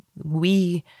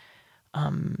we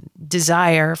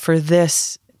desire for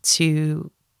this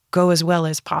to go as well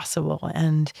as possible.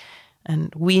 And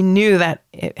we knew that,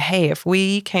 if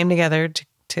we came together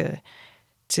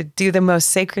to do the most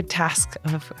sacred task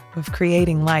of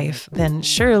creating life, then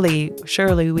surely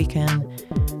we can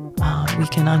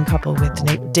uncouple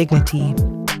with dignity.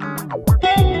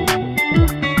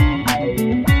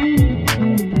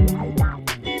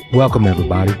 Welcome,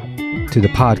 everybody, to the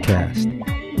podcast,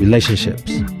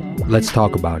 Relationships. Let's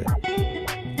talk about it.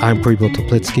 I'm Prepo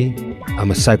Toplitsky.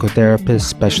 I'm a psychotherapist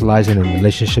specializing in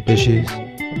relationship issues.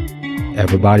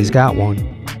 Everybody's got one.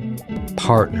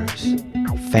 Partners,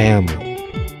 family,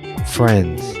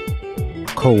 friends,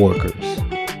 co-workers,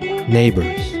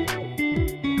 neighbors,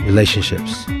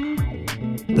 relationships.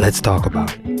 Let's talk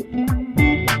about it.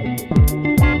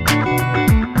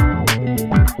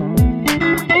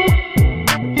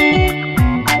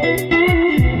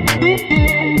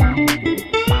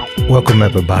 Welcome,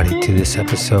 everybody, to this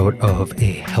episode of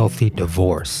A Healthy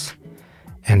Divorce.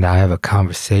 And I have a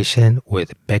conversation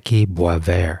with Becky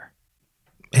Boisvert.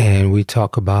 And we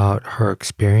talk about her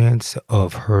experience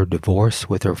of her divorce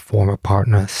with her former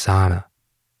partner, Sana,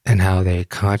 and how they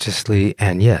consciously,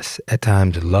 and yes, at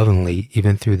times lovingly,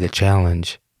 even through the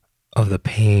challenge of the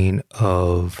pain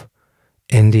of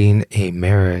ending a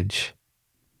marriage,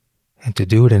 and to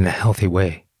do it in a healthy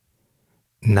way,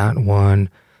 not one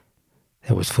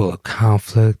that was full of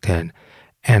conflict and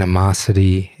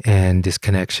animosity and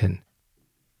disconnection.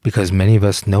 Because many of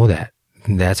us know that.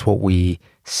 That's what we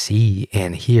see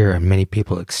and hear, and many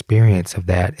people experience of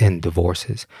that in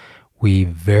divorces. We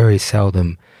very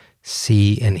seldom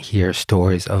see and hear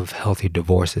stories of healthy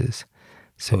divorces.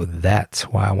 So that's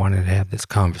why I wanted to have this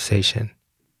conversation.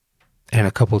 And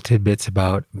a couple tidbits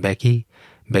about Becky.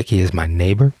 Becky is my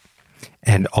neighbor,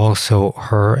 and also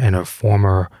her and her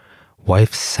former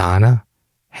wife, Sana,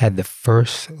 had the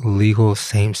first legal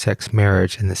same-sex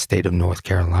marriage in the state of North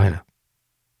Carolina.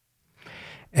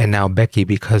 And now Becky,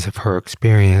 because of her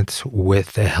experience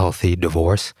with a healthy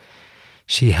divorce,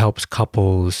 she helps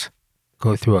couples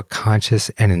go through a conscious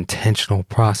and intentional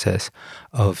process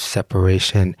of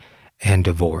separation and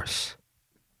divorce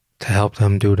to help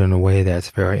them do it in a way that's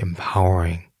very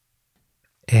empowering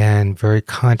and very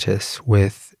conscious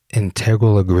with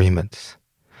integral agreements.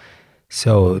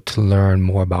 So to learn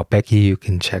more about Becky, you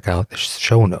can check out the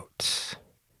show notes.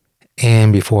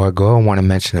 And before I go, I want to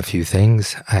mention a few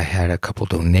things. I had a couple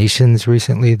donations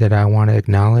recently that I want to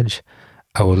acknowledge.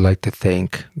 I would like to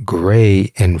thank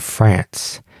Gray in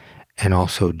France and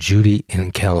also Judy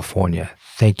in California.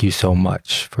 Thank you so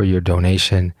much for your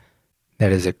donation.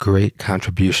 That is a great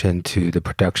contribution to the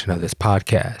production of this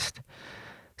podcast.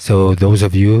 So those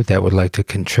of you that would like to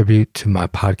contribute to my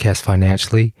podcast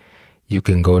financially, you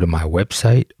can go to my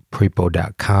website,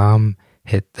 prepo.com,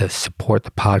 hit the support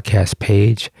the podcast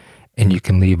page, and you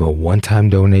can leave a one-time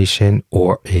donation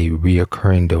or a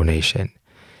reoccurring donation.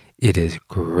 It is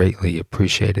greatly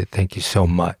appreciated. Thank you so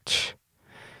much.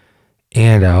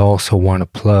 And I also want to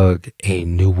plug a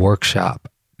new workshop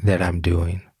that I'm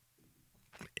doing.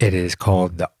 It is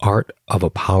called The Art of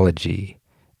Apology,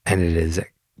 and it is a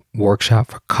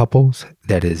workshop for couples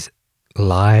that is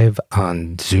live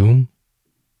on Zoom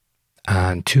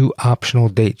on 2 optional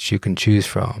dates you can choose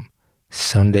from,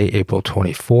 Sunday, April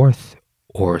 24th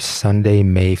or Sunday,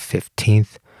 May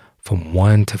 15th from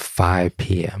 1 to 5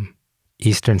 p.m.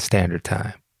 Eastern Standard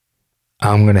Time.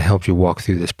 I'm going to help you walk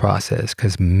through this process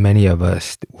because many of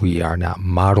us, we are not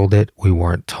modeled it. We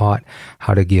weren't taught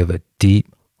how to give a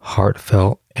deep,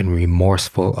 heartfelt, and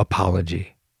remorseful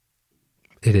apology.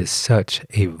 It is such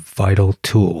a vital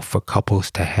tool for couples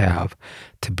to have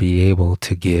to be able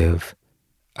to give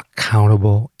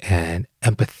accountable and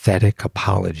empathetic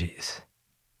apologies.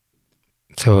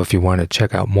 So if you want to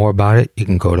check out more about it, you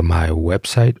can go to my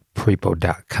website,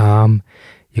 prepo.com.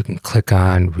 You can click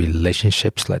on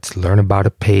Relationships Let's Learn About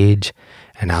It page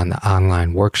and on the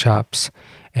online workshops,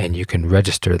 and you can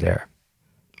register there.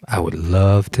 I would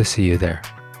love to see you there.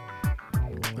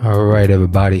 All right,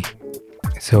 everybody.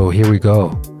 So here we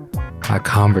go. My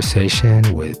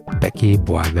conversation with Becky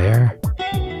Boisvert.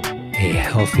 A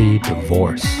healthy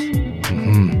divorce.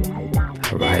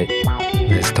 All right,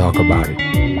 let's talk about it.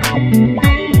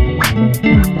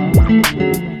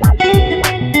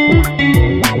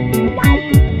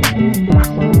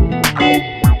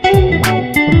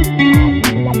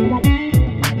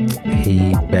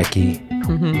 Hey, Becky.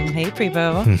 Hey,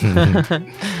 Prepo.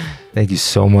 Thank you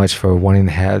so much for wanting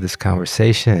to have this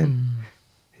conversation.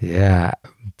 Yeah,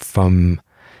 from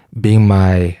being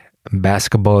my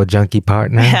basketball junkie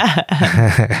partner.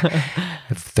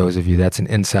 For those of you, that's an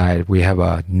inside. We have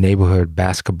a neighborhood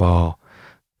basketball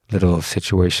little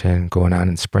situation going on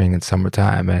in spring and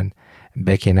summertime, and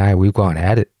Becky and I, we've gone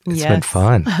at it. It's been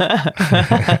fun.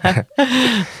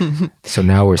 So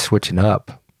now we're switching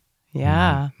up.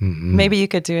 Yeah. Mm-hmm. Maybe you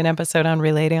could do an episode on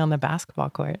relating on the basketball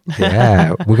court. Yeah,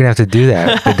 we're going to have to do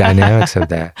that, the dynamics of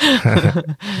that.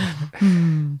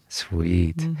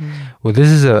 Sweet. Mm-hmm. Well,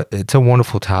 it's a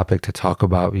wonderful topic to talk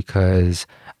about because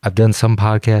I've done some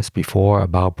podcasts before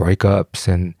about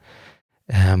breakups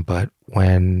but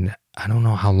when, I don't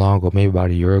know how long ago, maybe about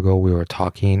a year ago, we were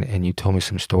talking and you told me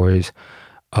some stories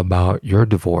about your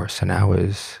divorce, and I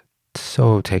was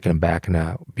so taken aback in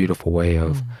a beautiful way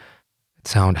of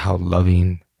sound how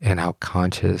loving and how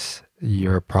conscious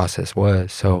your process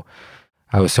was. So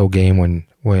I was so game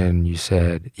when you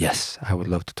said, yes, I would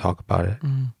love to talk about it.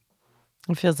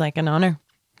 It feels like an honor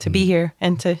to be here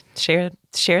and to share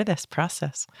this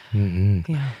process.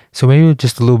 Mm-hmm. Yeah. So maybe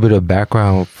just a little bit of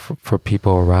background for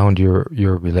people around your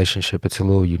relationship. It's a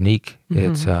little unique.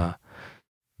 Mm-hmm. It's a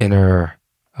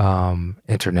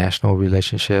international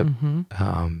relationship.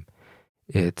 Mm-hmm.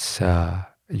 It's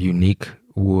unique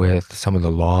with some of the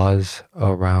laws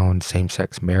around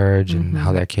same-sex marriage and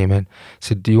how that came in.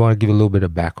 So do you want to give a little bit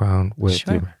of background with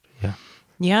Sure. your,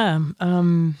 Yeah.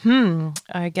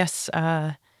 I guess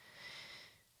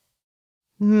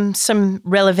some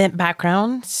relevant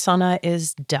background. Sanna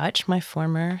is Dutch. My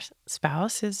former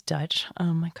spouse is Dutch,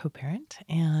 my co-parent.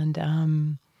 And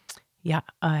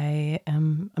I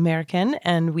am American.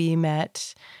 And we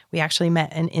actually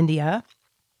met in India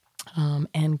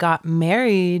and got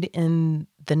married in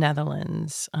the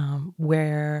Netherlands,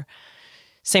 where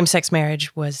same-sex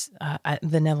marriage was,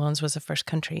 the Netherlands was the first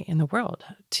country in the world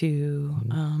to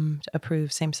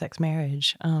approve same-sex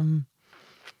marriage.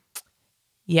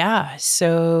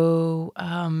 So...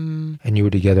 and you were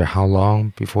together how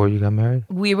long before you got married?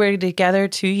 We were together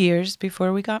 2 years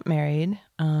before we got married,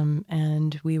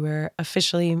 and we were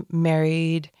officially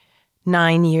married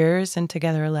 9 years and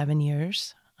together 11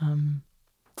 years.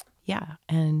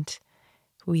 And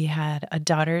we had a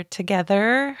daughter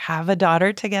together, have a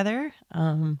daughter together.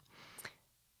 That's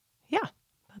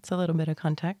a little bit of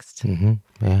context. Mm-hmm.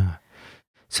 Yeah.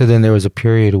 So then there was a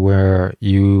period where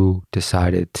you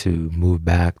decided to move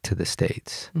back to the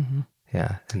States. Mm-hmm.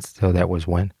 Yeah. And so that was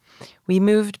when? We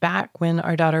moved back when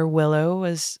our daughter Willow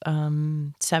was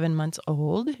 7 months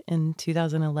old in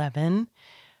 2011.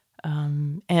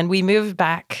 And we moved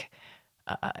back.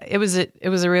 It was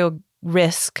a real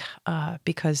risk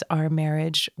because our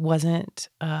marriage wasn't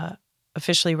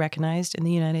officially recognized in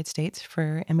the United States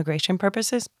for immigration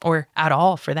purposes, or at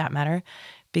all for that matter,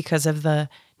 because of the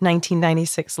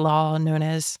 1996 law known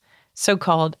as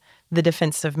so-called the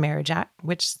Defense of Marriage Act,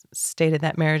 which stated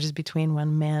that marriage is between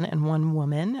one man and one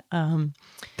woman.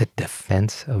 The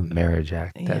Defense of Marriage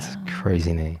Act. That's a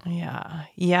crazy name.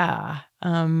 Yeah.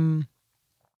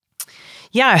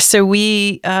 So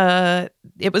we,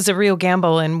 it was a real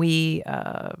gamble, and we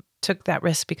took that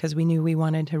risk because we knew we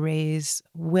wanted to raise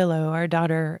Willow, our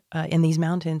daughter, in these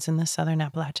mountains, in the Southern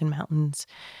Appalachian Mountains,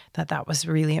 that was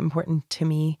really important to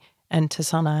me and to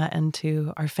Sanna and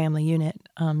to our family unit,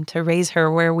 to raise her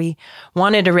where we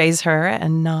wanted to raise her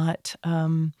and not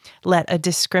let a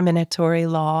discriminatory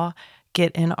law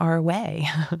get in our way.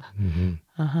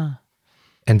 Mm-hmm.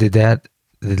 And did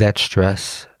that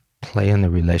stress play in the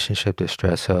relationship, the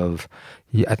stress of,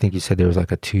 I think you said there was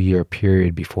like a 2-year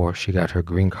period before she got her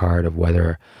green card of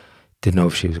whether, didn't know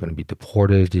if she was going to be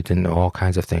deported, you didn't know all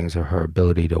kinds of things, or her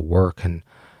ability to work, and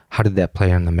how did that play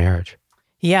in the marriage?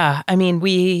 Yeah, I mean,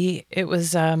 it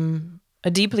was a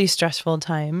deeply stressful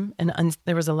time, and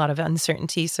there was a lot of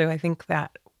uncertainty, so I think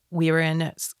that we were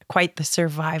in quite the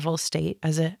survival state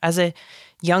as a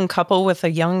young couple with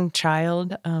a young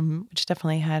child, which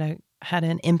definitely had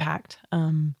an impact.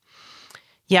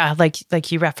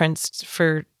 Like you referenced,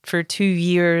 for 2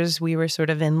 years we were sort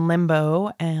of in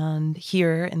limbo, and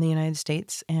here in the United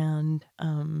States, and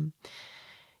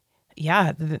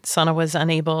Sanna was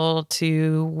unable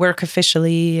to work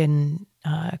officially and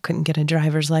couldn't get a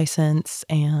driver's license,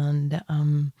 and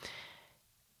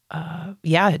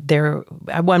there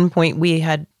at one point we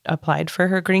had applied for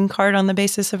her green card on the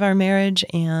basis of our marriage,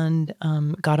 and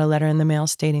got a letter in the mail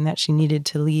stating that she needed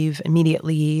to leave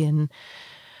immediately, and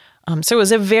so it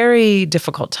was a very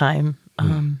difficult time.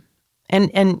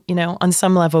 And on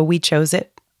some level we chose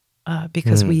it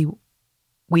because we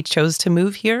chose to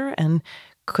move here and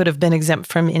could have been exempt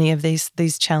from any of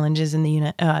these challenges in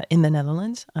the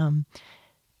Netherlands.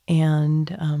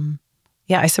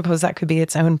 I suppose that could be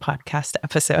its own podcast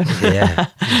episode. Yeah,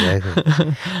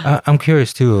 exactly. I'm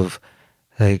curious too of,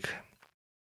 like,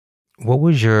 what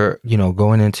was your,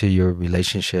 going into your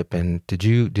relationship, and did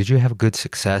you have good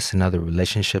success in other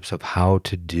relationships of how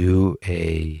to do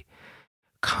a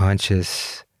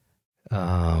conscious,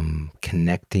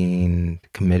 connecting,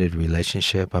 committed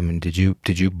relationship? I mean, did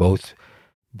you both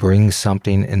bring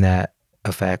something in that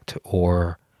effect,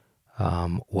 or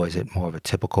was it more of a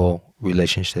typical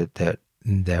relationship that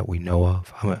we know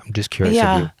of? I'm just curious if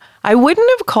Yeah, you. I wouldn't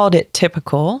have called it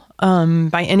typical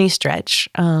by any stretch.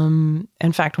 In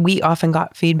fact, we often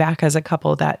got feedback as a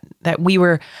couple that we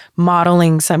were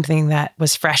modeling something that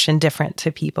was fresh and different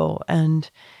to people, and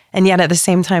yet at the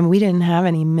same time, we didn't have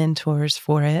any mentors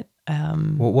for it.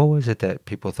 What was it that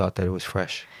people thought that it was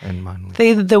fresh and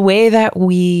mindly? The way that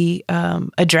we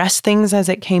addressed things as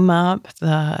it came up,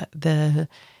 the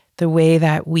way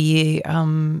that we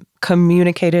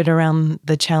communicated around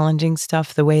the challenging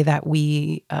stuff, the way that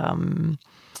we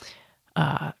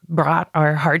brought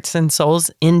our hearts and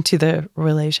souls into the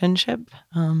relationship.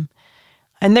 And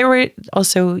there were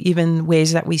also even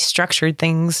ways that we structured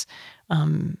things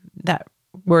that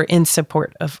were in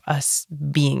support of us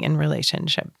being in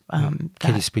relationship.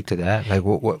 Can you speak to that? Like,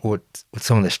 what's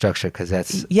some of the structure? Because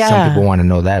that's Yeah. some people want to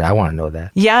know that. I want to know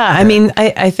that. Yeah, I mean,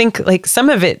 I think like some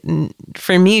of it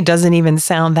for me doesn't even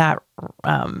sound that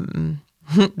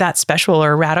that special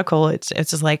or radical. It's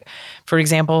just like, for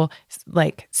example,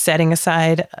 like setting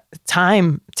aside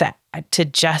time to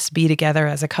just be together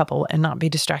as a couple and not be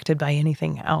distracted by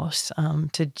anything else.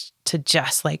 To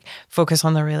just like focus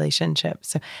on the relationship.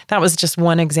 So that was just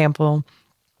one example.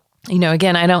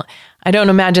 Again, I don't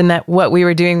imagine that what we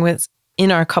were doing was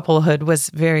in our couplehood was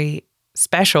very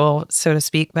special, so to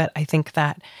speak, but I think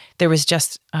that there was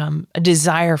just a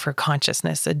desire for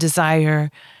consciousness, a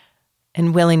desire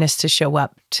and willingness to show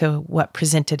up to what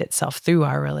presented itself through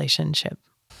our relationship.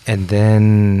 And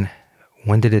then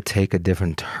when did it take a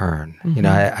different turn? Mm-hmm.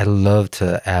 I love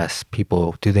to ask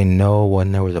people, do they know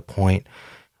when there was a point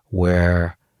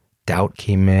where doubt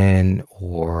came in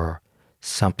or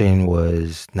something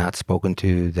was not spoken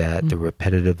to, that the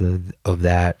repetitive of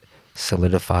that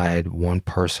solidified one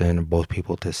person or both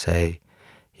people to say,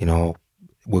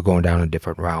 we're going down a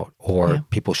different route, or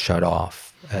people shut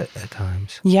off at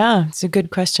times? Yeah, it's a good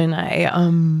question.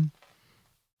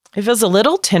 It feels a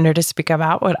little tender to speak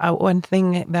about. One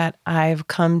thing that I've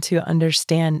come to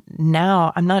understand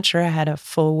now, I'm not sure I had a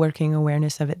full working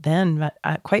awareness of it then, but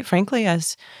quite frankly,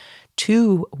 as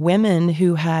two women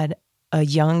who had a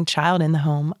young child in the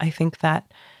home, I think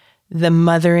that the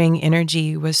mothering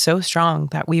energy was so strong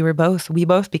that we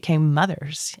both became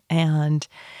mothers. And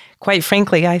quite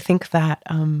frankly, I think that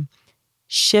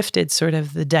shifted sort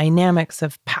of the dynamics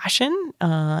of passion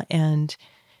and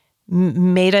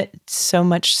made it so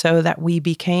much so that we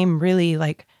became really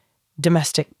like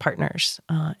domestic partners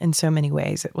in so many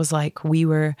ways. It was like we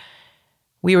were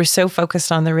so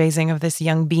focused on the raising of this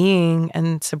young being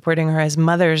and supporting her as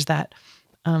mothers that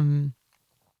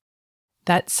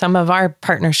that some of our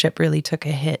partnership really took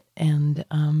a hit. And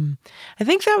I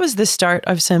think that was the start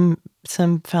of some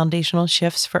foundational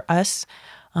shifts for us.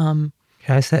 Can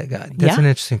I say that's an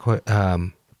interesting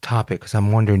topic, because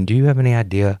I'm wondering, do you have any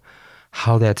idea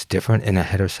how that's different in a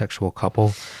heterosexual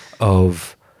couple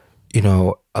of,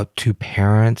 of two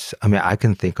parents? I mean, I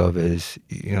can think of as,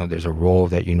 there's a role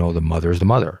that, the mother is the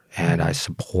mother, and I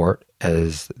support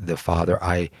as the father.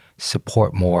 I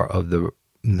support more of the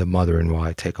mother-in-law.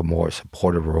 I take a more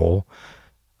supportive role.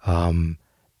 And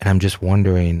I'm just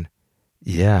wondering,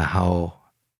 how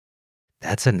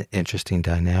that's an interesting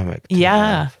dynamic to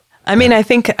have. I mean, I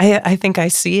think I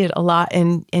see it a lot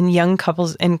in young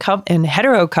couples, in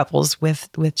hetero couples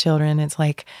with children. It's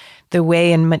like the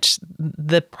way in which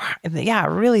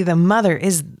really the mother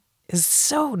is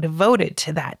so devoted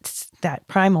to that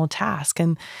primal task,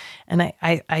 and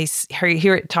I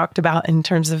hear it talked about in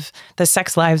terms of the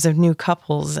sex lives of new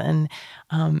couples, and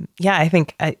I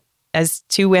think as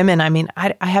two women, I mean,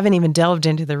 I haven't even delved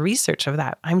into the research of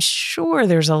that. I'm sure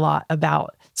there's a lot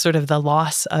about sort of the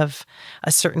loss of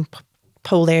a certain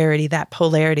polarity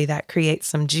that creates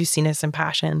some juiciness and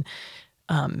passion.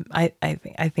 I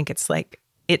think it's like,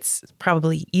 it's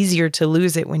probably easier to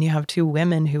lose it when you have two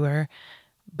women who are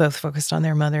both focused on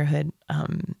their motherhood.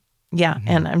 And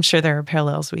I'm sure there are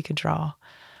parallels we could draw.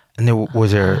 And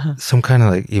was there some kind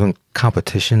of like even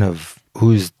competition of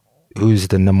who's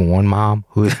the number one mom?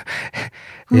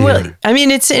 Well, I mean,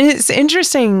 it's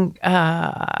interesting.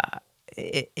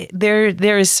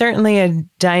 There is certainly a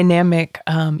dynamic.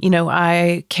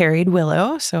 I carried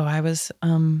Willow, so I was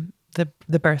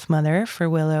the birth mother for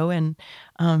Willow, and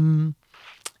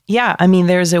I mean,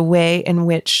 there's a way in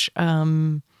which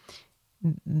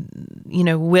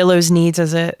Willow's needs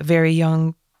as a very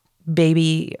young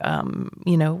baby,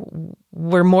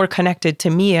 were more connected to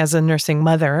me as a nursing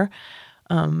mother.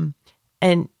 And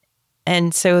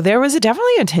so there was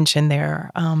definitely a tension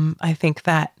there. I think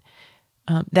that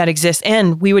that exists.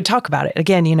 And we would talk about it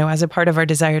again, as a part of our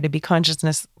desire to be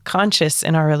conscious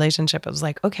in our relationship. It was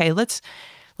like, okay, let's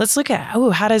look at,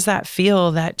 how does that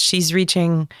feel that she's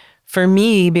reaching for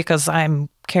me because I'm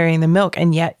carrying the milk,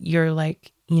 and yet you're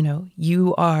like,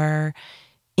 you are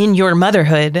in your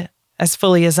motherhood as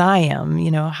fully as I am.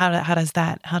 How does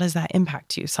that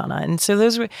impact you, Sana? And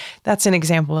so that's an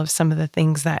example of some of the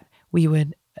things that we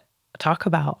would talk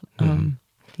about.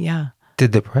 Yeah.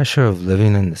 Did the pressure of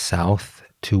living in the South,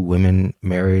 two women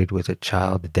married with a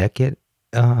child, did that get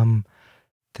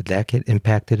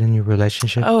impacted in your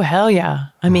relationship? Oh, hell yeah.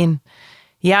 I mean,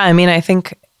 I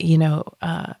think, in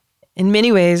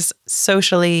many ways,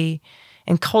 socially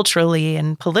and culturally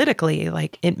and politically,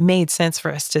 like, it made sense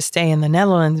for us to stay in the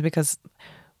Netherlands because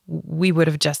we would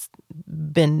have just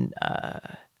been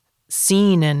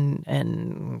seen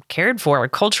and cared for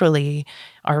culturally,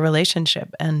 our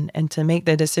relationship, and to make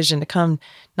the decision to come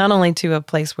not only to a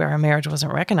place where our marriage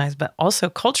wasn't recognized, but also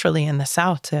culturally in the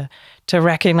South to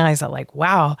recognize that, like,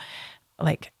 wow,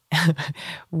 like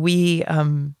we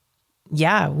are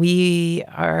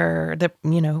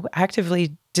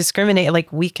actively discriminate.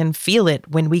 Like, we can feel it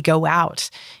when we go out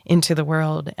into the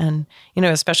world, and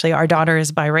especially our daughter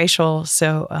is biracial,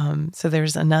 so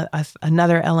there's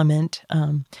another element.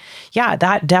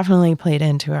 That definitely played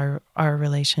into our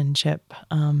relationship.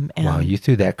 And wow, you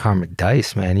threw that karmic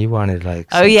dice, man. You wanted some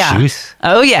juice.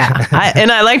 Oh yeah.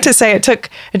 And I like to say it took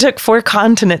 4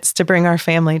 continents to bring our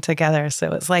family together.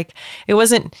 So it's like, it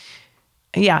wasn't.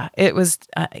 Yeah, it was.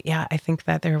 I think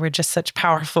that there were just such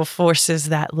powerful forces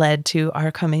that led to our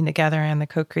coming together and the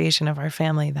co-creation of our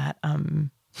family that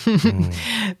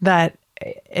that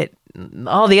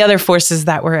all the other forces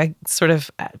that were sort of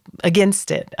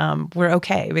against it were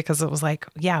okay, because it was like,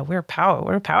 we're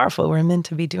powerful. We're meant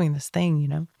to be doing this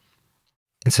thing,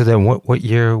 And so then, what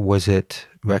year was it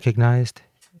recognized?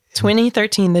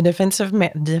 2013,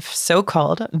 the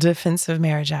so-called Defense of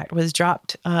Marriage Act was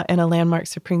dropped in a landmark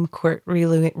Supreme Court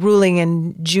ruling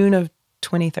in June of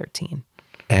 2013.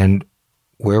 And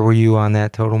where were you on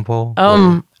that totem pole?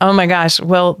 Oh my gosh.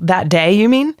 Well, that day, you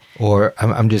mean? Or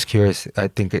I'm just curious. I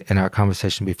think in our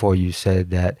conversation before, you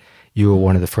said that you were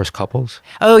one of the first couples.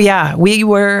 Oh yeah, we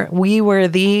were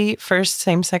the first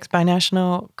same-sex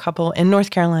binational couple in North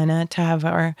Carolina to have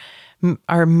our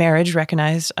marriage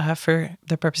recognized for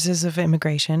the purposes of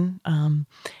immigration, and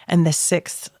the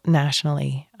 6th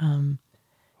nationally.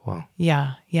 Wow.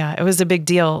 Yeah, it was a big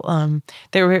deal.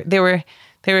 There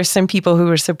were some people who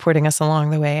were supporting us along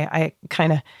the way. I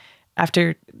kind of,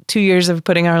 after 2 years of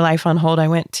putting our life on hold, I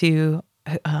went to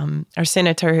our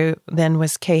senator, who then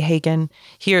was Kay Hagan,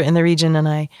 here in the region, and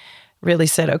I really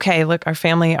said, okay, look,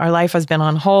 our life has been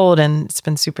on hold and it's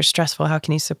been super stressful. How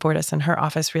can you support us? And her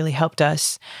office really helped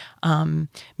us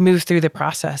move through the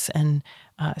process. And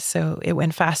so it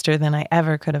went faster than I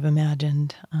ever could have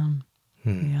imagined.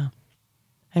 Yeah.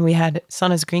 And we had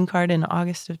Sana's green card in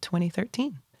August of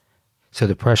 2013. So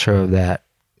the pressure of that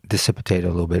dissipated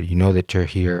a little bit. You know that you're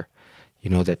here.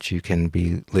 You know that you can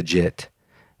be legit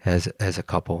as a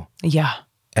couple. Yeah.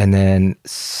 And then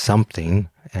something,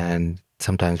 and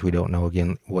sometimes we don't know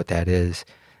again what that is,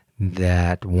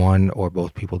 that one or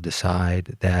both people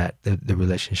decide that the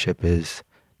relationship is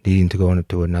needing to go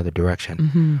into another direction.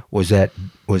 Mm-hmm. Was that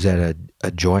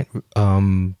a joint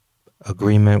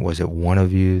agreement? Was it one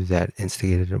of you that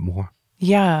instigated it more?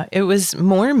 Yeah, it was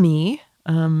more me.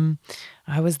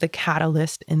 I was the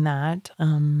catalyst in that.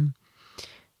 And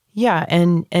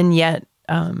yet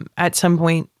at some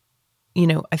point,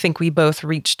 I think we both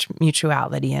reached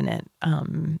mutuality in it.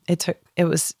 It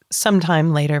was some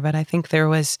time later, but I think there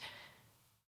was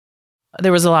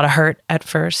a lot of hurt at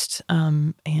first.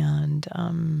 And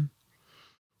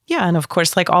of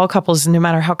course, like all couples, no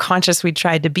matter how conscious we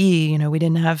tried to be, we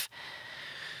didn't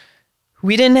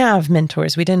have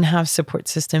mentors. We didn't have support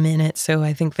system in it. So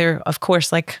I think there, of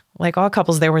course, like all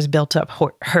couples, there was built up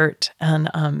hurt,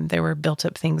 and there were built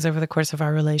up things over the course of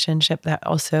our relationship that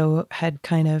also had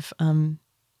kind of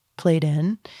played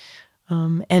in.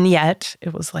 And yet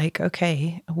it was like,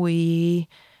 okay, we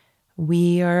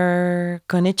are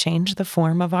going to change the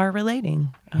form of our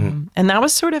relating. And that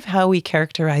was sort of how we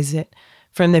characterized it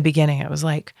from the beginning. It was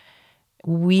like,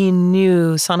 we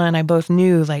knew, Sana and I both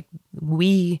knew, like,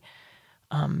 we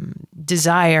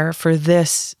desire for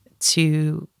this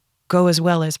to go as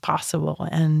well as possible.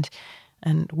 And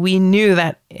we knew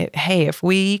that, if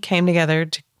we came together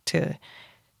to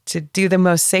do the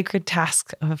most sacred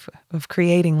task of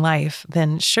creating life,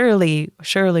 then surely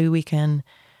we can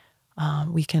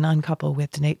uncouple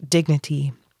with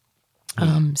dignity.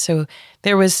 So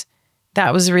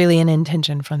that was really an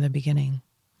intention from the beginning.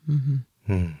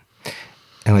 And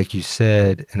like you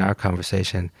said in our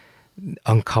conversation,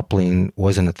 uncoupling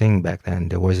wasn't a thing back then.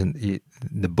 There wasn't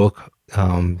the book,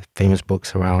 famous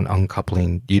books around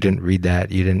uncoupling. You didn't read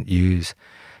that. You didn't use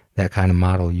that kind of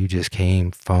model. You just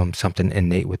came from something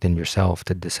innate within yourself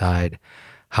to decide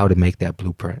how to make that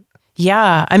blueprint.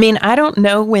 Yeah. I mean, I don't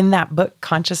know when that book,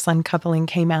 Conscious Uncoupling,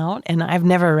 came out, and I've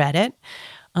never read it.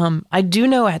 I do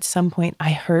know at some point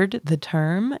I heard the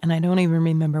term, and I don't even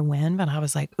remember when, but I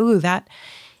was like, ooh,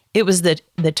 it was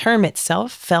the term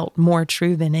itself felt more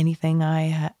true than anything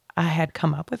I had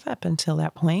come up with up until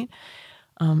that point.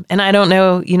 And I don't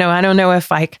know, I don't know if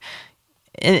like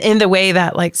in the way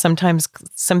that like sometimes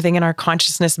something in our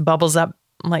consciousness bubbles up,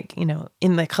 like,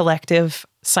 in the collective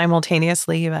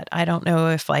simultaneously, but I don't know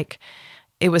if like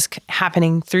it was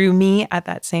happening through me at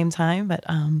that same time. But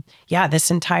this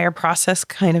entire process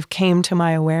kind of came to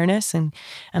my awareness, and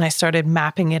I started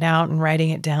mapping it out and writing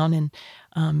it down,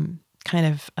 and kind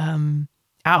of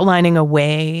outlining a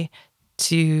way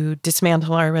to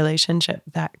dismantle our relationship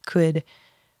that could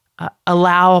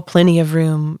allow plenty of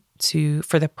room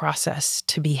for the process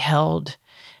to be held,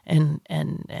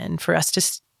 and for us to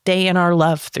stay in our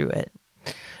love through it.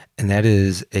 And that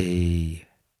is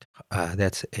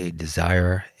that's a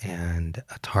desire and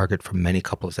a target for many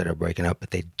couples that are breaking up,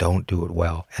 but they don't do it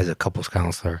well. As a couples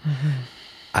counselor,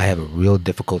 I have a real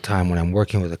difficult time when I'm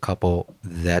working with a couple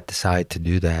that decide to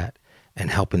do that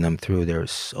and helping them through.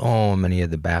 There's so many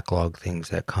of the backlog things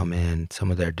that come in.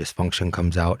 Some of their dysfunction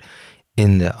comes out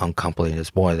in the uncoupling.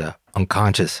 It's more the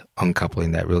unconscious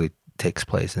uncoupling that really takes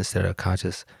place instead of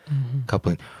conscious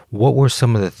coupling. What were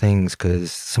some of the things,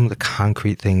 because some of the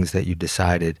concrete things that you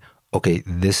decided, okay,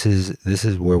 this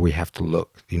is where we have to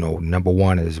look. Number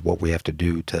one is what we have to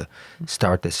do to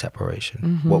start this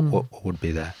separation. What would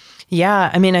be that? Yeah,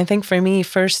 I mean, I think for me,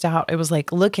 first out, it was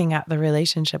like looking at the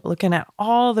relationship, looking at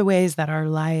all the ways that our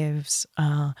lives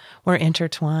were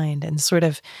intertwined, and sort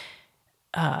of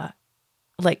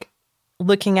like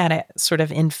looking at it sort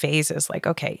of in phases. Like,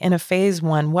 okay, in a phase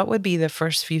one, what would be the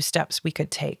first few steps we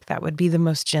could take that would be the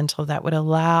most gentle, that would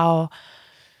allow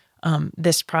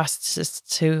this process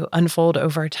to unfold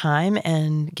over time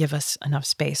and give us enough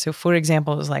space. So for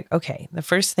example, it was like, okay, the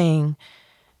first thing,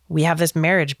 we have this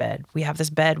marriage bed. We have this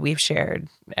bed we've shared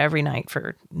every night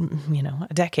for,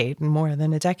 a decade, more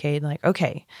than a decade. Like,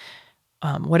 okay,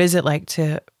 what is it like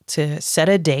to set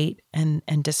a date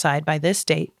and decide by this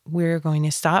date, we're going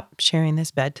to stop sharing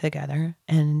this bed together,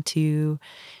 and to,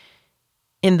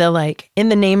 in the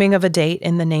naming of a date,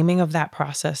 in the naming of that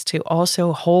process, to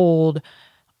also hold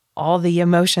all the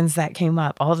emotions that came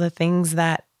up, all the things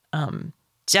that,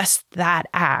 just that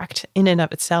act in and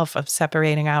of itself of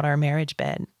separating out our marriage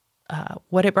bed,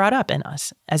 what it brought up in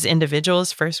us as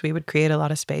individuals. First, we would create a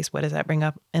lot of space. What does that bring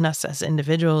up in us as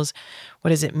individuals? What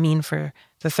does it mean for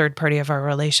the third party of our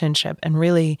relationship? And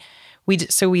really,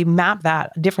 we map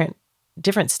that different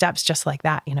steps just like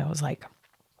that. It was like,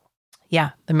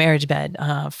 yeah, the marriage bed,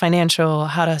 financial,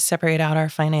 how to separate out our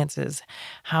finances,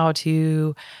 how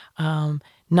to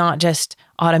not just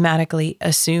automatically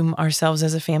assume ourselves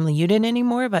as a family unit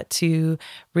anymore, but to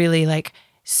really like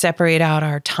separate out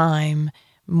our time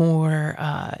more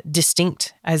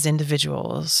distinct as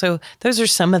individuals. So those are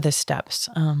some of the steps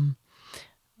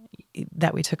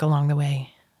that we took along the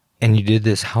way. And you did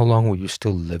this, how long were you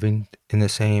still living in the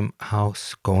same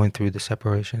house going through the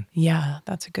separation? Yeah,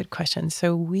 that's a good question.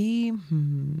 So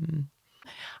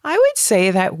I would say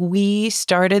that we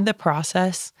started the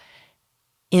process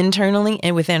internally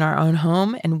and within our own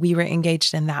home, and we were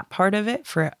engaged in that part of it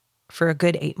for a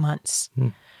good 8 months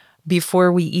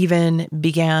before we even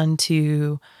began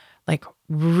to like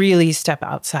really step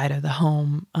outside of the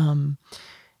home.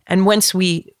 And once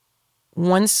we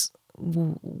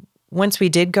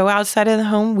did go outside of the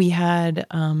home, we had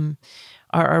our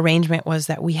arrangement was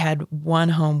that we had one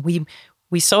home.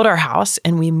 We sold our house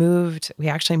and we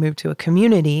actually moved to a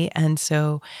community. And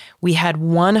so we had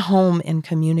one home in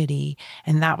community,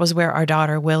 and that was where our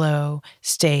daughter Willow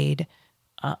stayed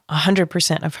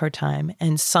 100% of her time.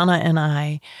 And Sana and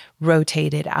I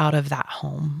rotated out of that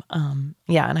home. And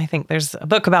I think there's a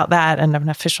book about that and an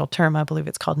official term, I believe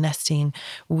it's called nesting.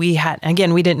 We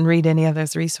didn't read any of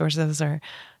those resources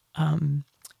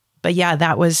but yeah,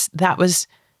 that was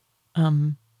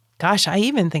gosh, I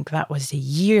even think that was a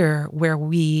year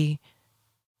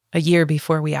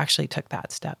before we actually took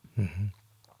that step.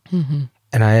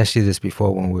 And I asked you this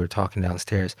before when we were talking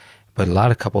downstairs. But a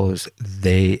lot of couples,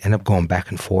 they end up going back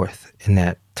and forth in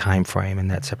that time frame, in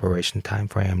that separation time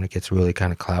frame, and it gets really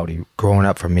kind of cloudy. Growing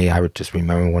up for me, I would just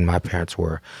remember when my parents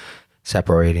were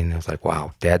separating. It was like,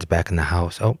 wow, dad's back in the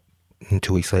house. Oh, and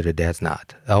 2 weeks later, dad's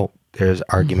not. Oh, there's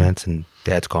arguments and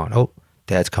dad's gone. Oh,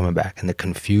 dad's coming back. And the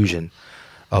confusion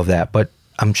of that. But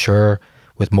I'm sure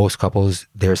with most couples,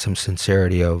 there's some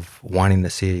sincerity of wanting to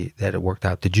see that it worked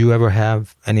out. Did you ever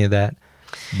have any of that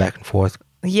back and forth?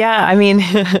 Yeah, I mean,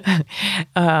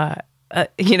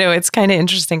 it's kind of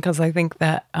interesting because I think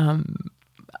that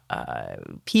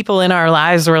people in our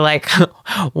lives were like,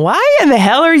 why in the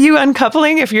hell are you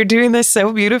uncoupling if you're doing this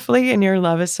so beautifully and your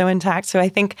love is so intact? So I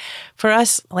think for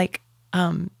us, like,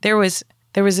 there was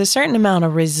a certain amount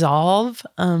of resolve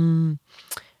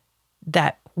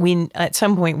that we, at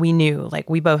some point we knew, like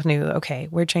we both knew, okay,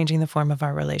 we're changing the form of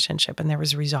our relationship, and there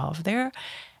was resolve there.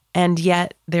 And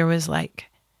yet there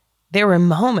were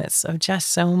moments of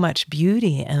just so much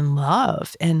beauty and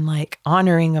love and like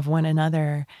honoring of one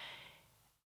another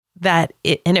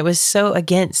and it was so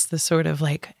against the sort of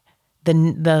like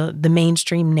the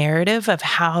mainstream narrative of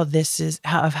how divorce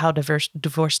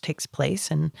takes place.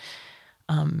 And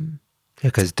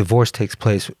because divorce takes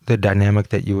place, the dynamic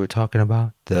that you were talking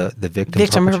about, the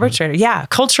victim perpetrator. Yeah.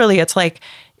 Culturally, it's like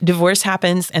divorce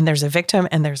happens and there's a victim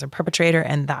and there's a perpetrator,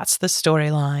 and that's the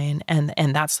storyline.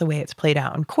 And that's the way it's played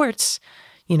out in courts.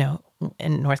 In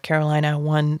North Carolina,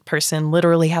 one person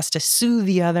literally has to sue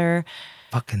the other.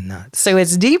 Fucking nuts. So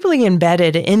it's deeply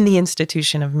embedded in the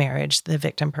institution of marriage, the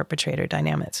victim perpetrator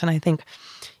dynamics. And I think,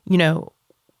 it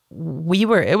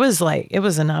was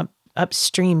an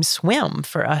upstream swim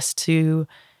for us to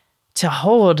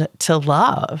hold to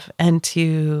love and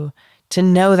to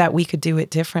know that we could do it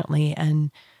differently.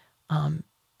 And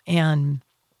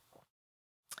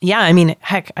yeah, I mean,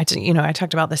 heck, I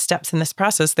talked about the steps in this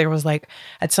process. There was like,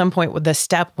 at some point the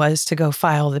step was to go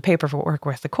file the paperwork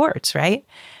with the courts, right?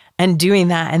 And doing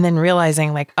that, and then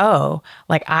realizing like, oh,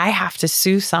 like I have to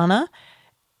sue Sana.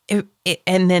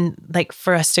 And then like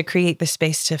for us to create the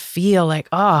space to feel like,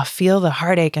 feel the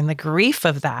heartache and the grief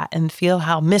of that, and feel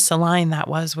how misaligned that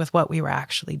was with what we were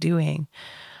actually doing.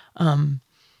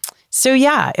 So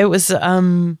yeah, it was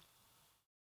a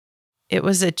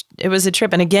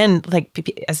trip. And again,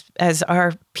 like as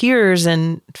our peers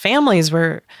and families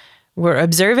were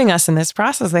observing us in this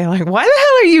process, they were like, why the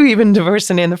hell are you even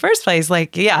divorcing in the first place?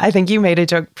 Like, yeah, I think you made a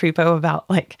joke, Prepo, about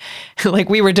like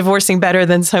we were divorcing better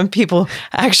than some people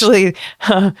actually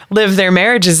live their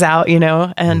marriages out,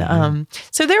 And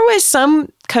so there was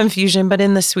some confusion, but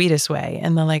in the sweetest way,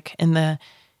 in the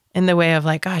way of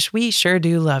like, gosh, we sure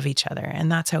do love each other,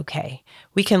 and that's okay.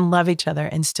 We can love each other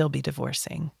and still be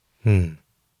divorcing.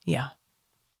 Yeah.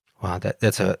 Wow,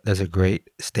 that's a great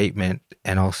statement,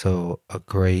 and also a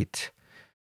great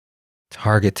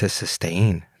target to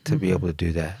sustain, to be able to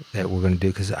do that we're going to do,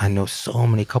 because I know so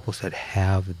many couples that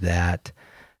have that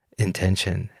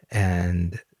intention,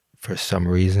 and for some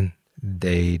reason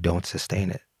they don't sustain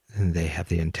it, and they have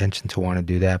the intention to want to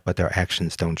do that, but their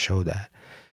actions don't show that.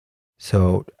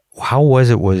 So how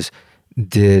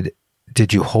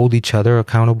did you hold each other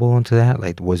accountable into that?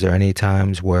 Like, was there any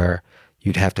times where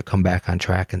you'd have to come back on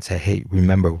track and say, hey,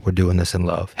 remember, we're doing this in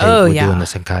love. Hey, we're doing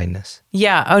this in kindness.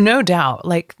 Yeah. Oh, no doubt.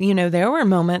 Like, there were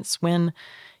moments when,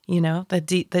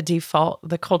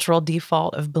 the cultural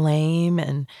default of blame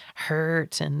and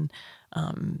hurt and,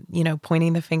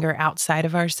 pointing the finger outside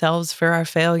of ourselves for our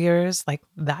failures, like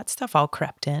that stuff all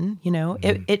crept in,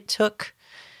 it took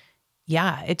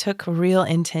real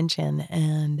intention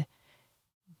and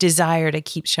desire to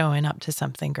keep showing up to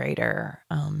something greater.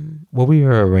 What were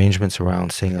your arrangements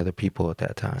around seeing other people at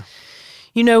that time?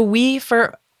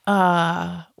 For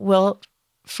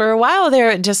a while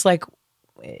there, it just like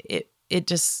it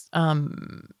just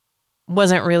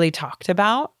wasn't really talked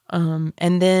about.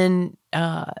 And then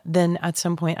at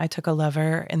some point I took a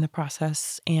lover in the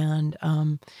process, and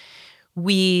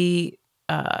we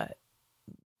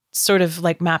sort of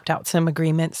like mapped out some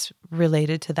agreements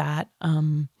related to that.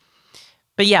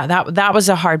 But yeah, that was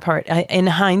a hard part. In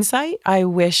hindsight, I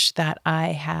wish that I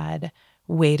had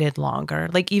waited longer.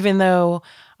 Like, even though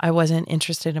I wasn't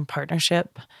interested in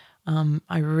partnership,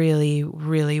 I really,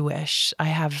 really wish. I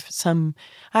have some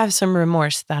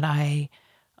remorse that I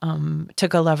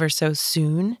took a lover so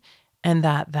soon, and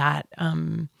that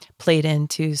played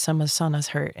into some of Sana's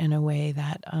hurt in a way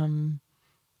that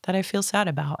I feel sad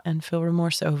about and feel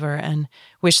remorse over, and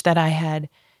wish that I had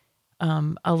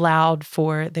allowed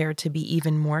for there to be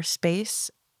even more space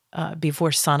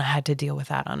before Sana had to deal with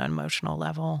that on an emotional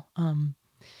level.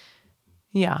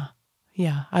 Yeah.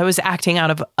 I was acting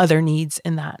out of other needs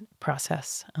in that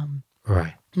process.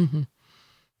 Right. Mm-hmm.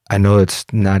 I know it's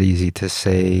not easy to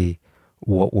say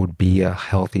what would be a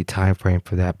healthy time frame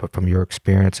for that, but from your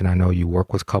experience, and I know you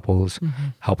work with couples,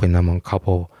 helping them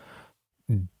uncouple,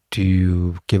 do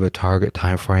you give a target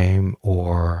time frame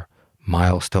or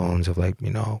milestones of like,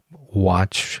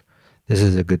 watch, this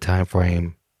is a good time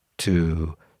frame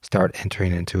to start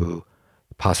entering into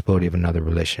possibility of another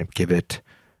relationship? Give it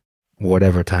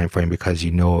whatever time frame because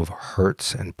you know of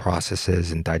hurts and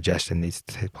processes and digestion needs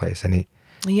to take place. Any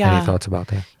thoughts about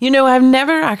that? I've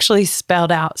never actually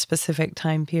spelled out specific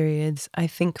time periods. I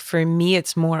think for me,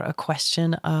 it's more a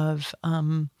question of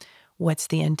what's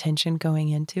the intention going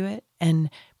into it and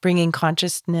bringing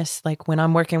consciousness. Like when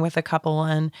I'm working with a couple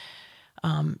and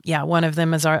one of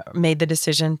them has made the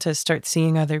decision to start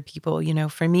seeing other people.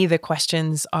 For me, the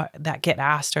questions that get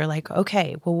asked are like,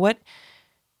 okay, well,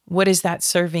 what is that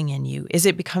serving in you? Is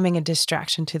it becoming a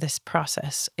distraction to this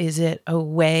process? Is it a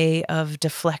way of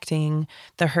deflecting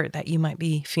the hurt that you might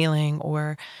be feeling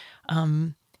or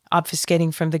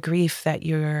obfuscating from the grief that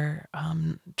you're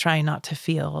trying not to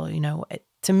feel?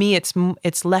 To me,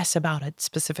 it's less about a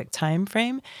specific time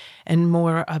frame and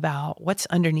more about what's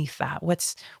underneath that,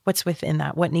 what's within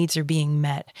that, what needs are being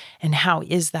met, and how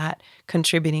is that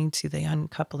contributing to the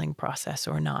uncoupling process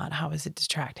or not? How is it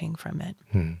distracting from it?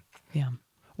 Yeah.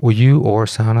 Were you or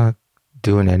Sana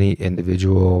doing any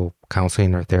individual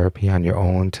counseling or therapy on your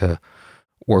own to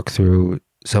work through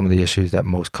some of the issues that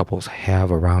most couples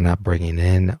have around that, bringing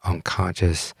in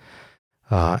unconscious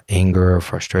anger,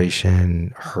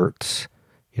 frustration, hurts,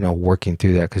 working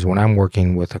through that? Because when I'm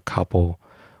working with a couple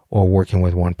or working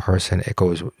with one person, it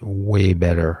goes way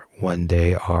better when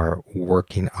they are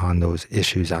working on those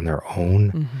issues on their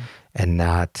own and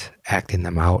not acting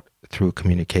them out through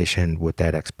communication with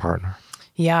that ex-partner.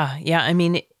 Yeah. I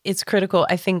mean, it's critical.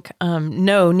 I think,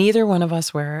 no, neither one of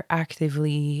us were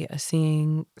actively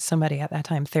seeing somebody at that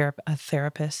time, a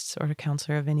therapist or a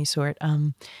counselor of any sort.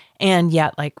 And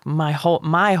yet, like my whole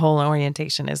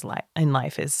orientation in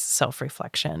life is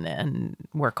self-reflection and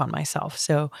work on myself.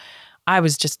 So I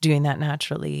was just doing that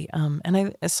naturally.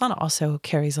 And Sana also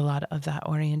carries a lot of that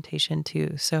orientation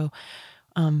too. So,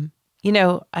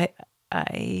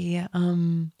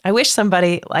 I wish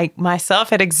somebody like myself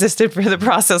had existed for the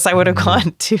process I would have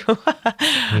gone to.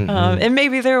 And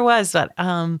maybe there was, but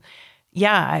I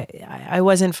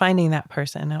wasn't finding that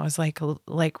person. I was like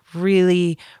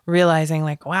really realizing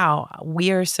like, wow,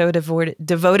 we are so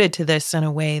devoted to this in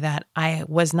a way that I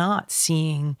was not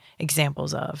seeing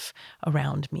examples of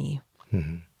around me.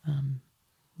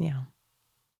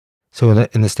 So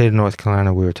in the state of North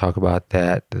Carolina, we were talking about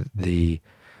that the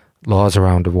laws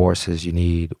around divorce is you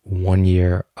need 1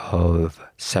 year of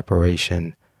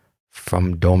separation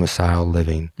from domicile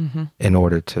living in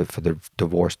order for the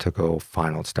divorce to go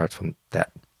final. It starts from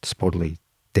that supposedly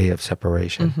day of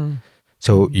separation.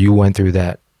 So you went through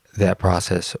that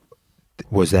process.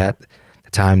 Was that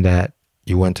the time that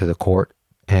you went to the court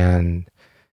and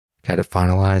got it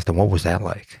finalized? And what was that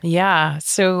like? Yeah.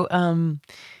 So,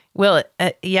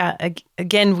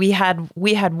 again, we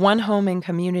had one home in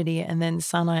community, and then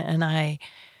Sana and I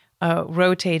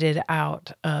rotated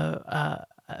out.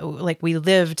 Like we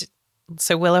lived,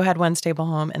 so Willow had one stable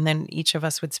home, and then each of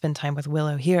us would spend time with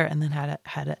Willow here, and then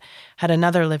had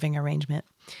another living arrangement.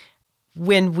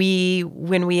 When we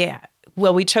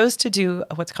chose to do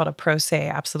what's called a pro se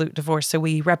absolute divorce. So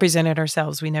we represented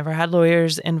ourselves. We never had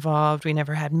lawyers involved. We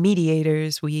never had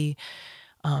mediators. We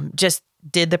just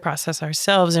did the process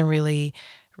ourselves and really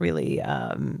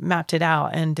mapped it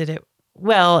out and did it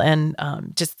well and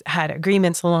just had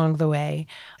agreements along the way.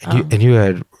 And you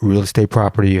had real estate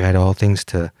property. You had all things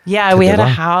to we had a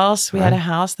house. We had a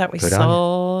house that we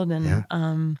sold, and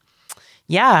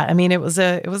I mean it was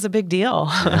a big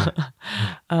deal.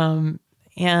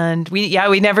 And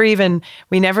we never even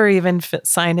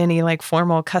signed any like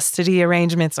formal custody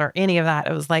arrangements or any of that.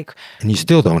 It was like, and you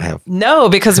still don't have? No,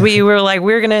 because we were like,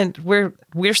 we're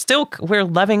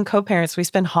loving co-parents. We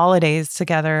spend holidays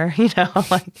together,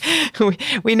 like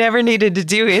we never needed to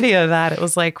do any of that. It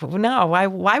was like, no,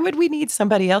 why would we need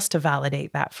somebody else to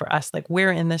validate that for us? Like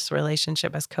we're in this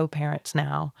relationship as co-parents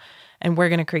now, and we're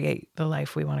going to create the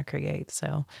life we want to create.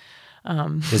 So,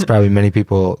 there's probably many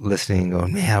people listening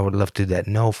going, man, I would love to do that.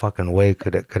 No fucking way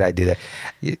could I do that.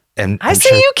 And I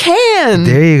say you can.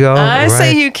 There you go. I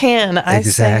say you can.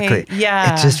 Exactly.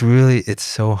 Yeah. It's just it's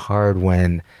so hard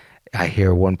when I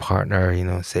hear one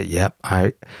partner, say, yep,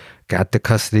 I got the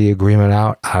custody agreement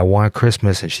out. I want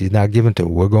Christmas and she's not giving to.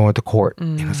 We're going to court.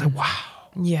 And it's like, wow.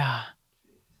 Yeah.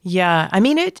 Yeah. I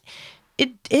mean,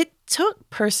 it took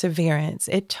perseverance.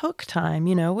 It took time.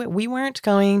 We weren't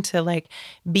going to like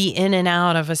be in and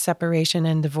out of a separation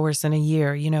and divorce in a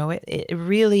year. It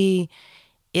really,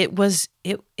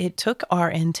 it took our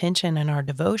intention and our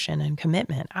devotion and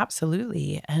commitment.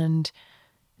 Absolutely. And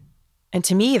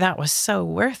to me, that was so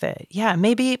worth it. Yeah.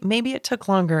 Maybe it took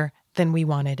longer than we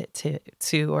wanted it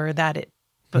to, or that it,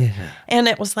 but, Yeah. and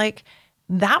it was like,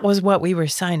 that was what we were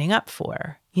signing up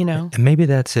for, And maybe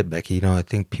that's it, Becky. I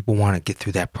think people want to get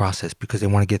through that process because they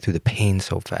want to get through the pain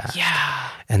so fast. Yeah.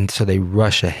 And so they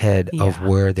rush ahead of Yeah.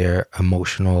 where their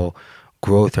emotional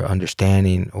growth or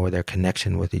understanding or their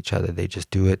connection with each other. They just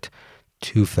do it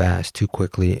too fast, too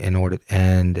quickly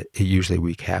and it usually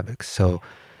wreaks havoc. So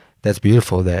that's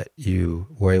beautiful that you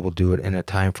were able to do it in a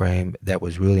time frame that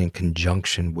was really in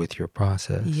conjunction with your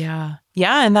process. Yeah.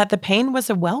 Yeah. And that the pain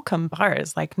was a welcome part.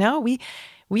 It's like, no, we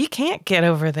can't get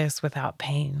over this without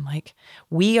pain. Like,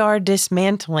 we are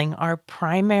dismantling our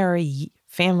primary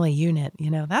family unit.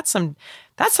 That's some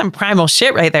primal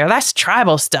shit right there. That's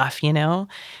tribal stuff,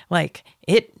 like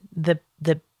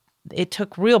it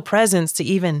took real presence to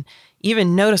even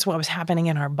notice what was happening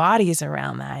in our bodies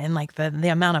around that, and like the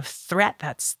amount of threat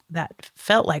that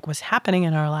felt like was happening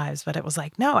in our lives. But it was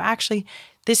like, no, actually,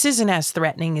 this isn't as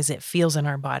threatening as it feels in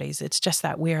our bodies. It's just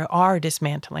that we are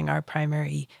dismantling our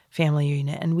primary family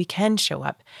unit, and we can show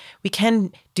up. We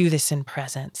can do this in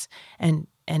presence and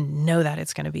know that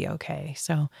it's going to be okay.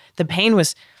 So the pain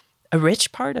was a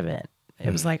rich part of it.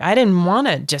 It was like, I didn't want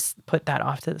to just put that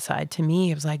off to the side. To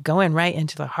me, it was like going right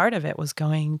into the heart of it was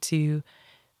going to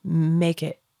make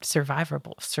it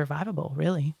survivable,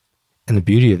 really. And the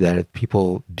beauty of that, if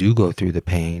people do go through the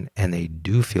pain and they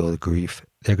do feel the grief,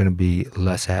 they're going to be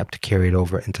less apt to carry it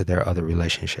over into their other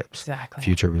relationships, Exactly.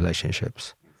 future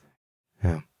relationships.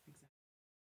 Yeah.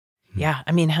 Yeah.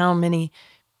 I mean, how many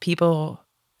people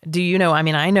do you know? I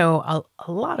mean, I know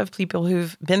a lot of people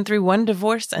who've been through one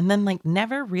divorce and then like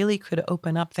never really could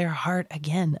open up their heart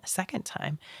again a second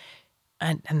time.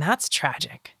 And that's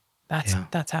tragic.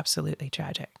 That's absolutely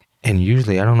tragic. And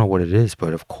usually, I don't know what it is,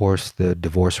 but of course, the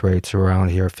divorce rates around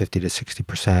here are 50 to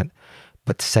 60%.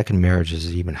 But second marriage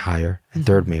is even higher, and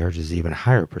third marriage is even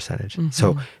higher percentage.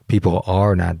 So people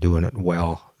are not doing it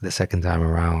well the second time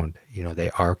around. They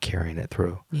are carrying it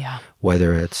through. Yeah.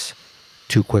 Whether it's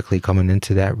too quickly coming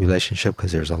into that relationship,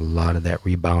 because there's a lot of that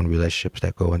rebound relationships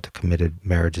that go into committed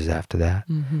marriages after that.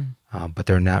 But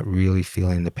they're not really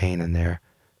feeling the pain, and they're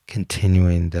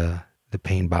continuing the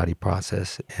pain body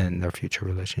process in their future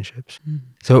relationships.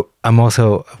 So I'm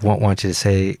also want you to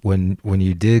say, when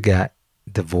you did get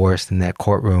divorced in that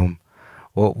courtroom,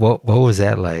 what was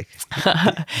that like?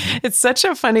 It's such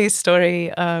a funny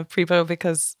story, Prepo,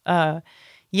 because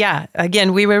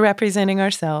again, we were representing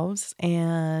ourselves,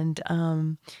 and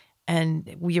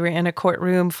we were in a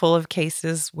courtroom full of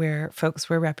cases where folks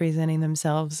were representing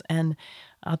themselves. And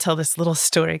I'll tell this little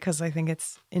story because I think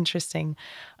it's interesting.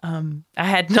 I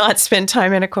had not spent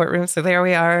time in a courtroom, so there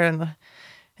we are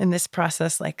in this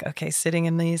process, like, okay, sitting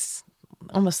in these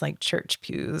almost like church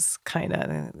pews, kind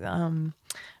of.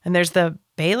 And there's the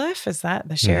bailiff, is that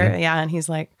the sheriff? Yeah, and he's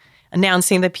like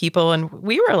announcing the people, and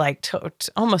we were like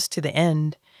almost to the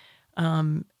end.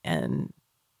 And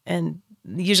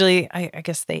usually, I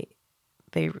guess they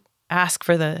ask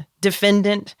for the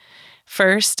defendant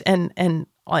first, and in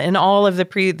all of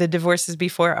the divorces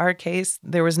before our case,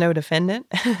 there was no defendant.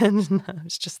 It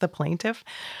was just the plaintiff.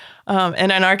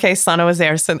 And in our case, Sana was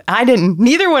there. So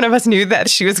neither one of us knew that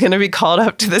she was going to be called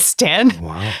up to the stand.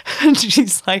 Wow. And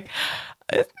she's like,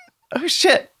 oh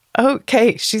shit.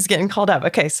 Okay. She's getting called up.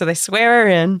 Okay. So they swear her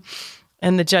in,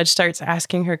 and the judge starts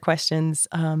asking her questions.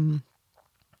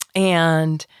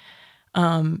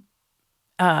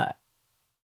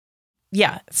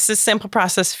 Yeah, it's a simple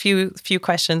process, few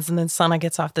questions, and then Sana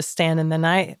gets off the stand, and then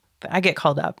I get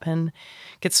called up and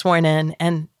get sworn in,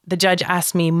 and the judge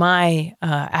asked me my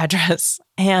address.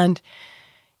 And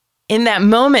in that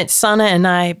moment, Sana and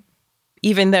I,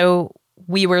 even though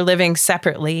we were living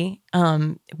separately,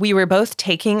 we were both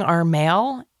taking our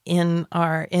mail in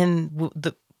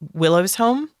the Willow's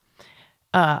home,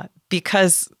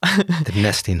 because the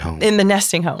nesting home. In the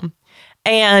nesting home.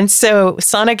 And so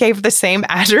Sana gave the same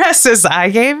address as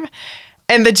I gave.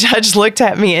 And the judge looked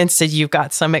at me and said, "You've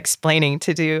got some explaining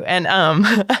to do." And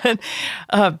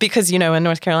because, in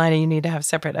North Carolina, you need to have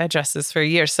separate addresses for a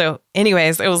year. So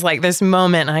anyways, it was like this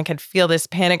moment, and I could feel this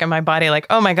panic in my body, like,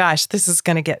 oh my gosh, this is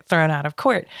going to get thrown out of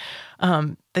court.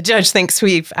 The judge thinks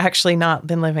we've actually not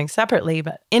been living separately.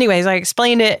 But anyways, I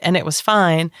explained it, and it was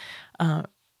fine,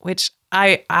 which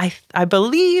I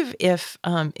believe if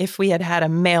we had had a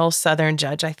male Southern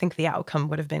judge, I think the outcome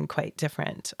would have been quite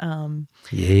different.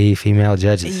 Yay, female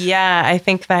judges. Yeah, I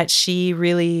think that she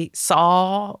really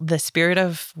saw the spirit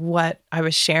of what I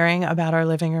was sharing about our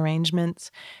living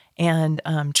arrangements and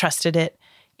trusted it.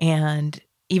 And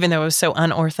even though it was so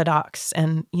unorthodox,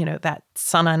 and that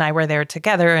Sana and I were there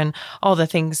together, and all the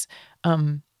things.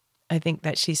 I think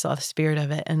that she saw the spirit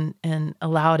of it and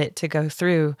allowed it to go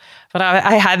through. But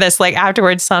I had this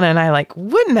afterwards, Sana and I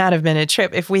wouldn't that have been a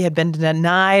trip if we had been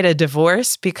denied a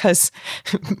divorce because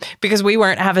we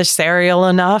weren't adversarial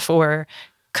enough or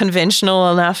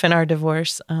conventional enough in our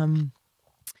divorce.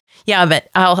 Yeah, but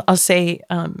I'll say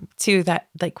too that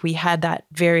we had that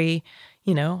very,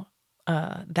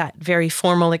 that very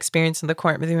formal experience in the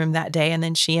courtroom that day, and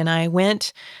then she and I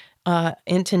went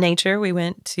into nature. We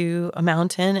went to a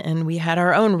mountain and we had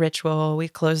our own ritual. We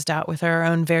closed out with our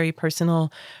own very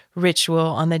personal ritual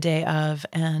on the day of,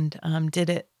 and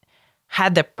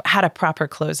had a proper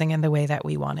closing in the way that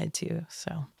we wanted to.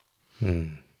 So,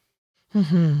 And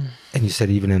you said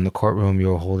even in the courtroom you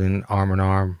were holding arm in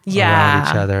arm Yeah. around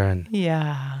each other, and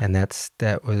Yeah. and that's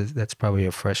probably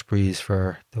a fresh breeze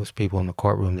for those people in the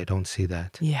courtroom. They don't see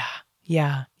that. Yeah.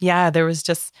 There was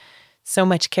just so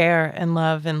much care and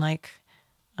love and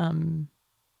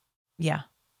yeah.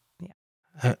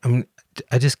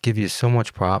 I just give you so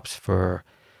much props for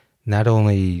not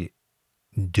only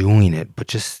doing it, but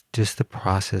just the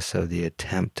process of the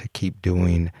attempt to keep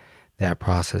doing that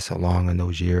process along in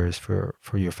those years for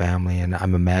your family. And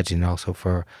I'm imagining also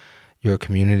for your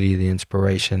community, the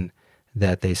inspiration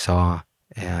that they saw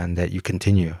and that you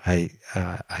continue. I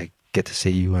get to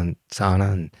see you and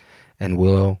Sana and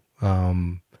Willow,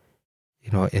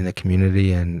 in the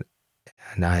community, and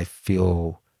I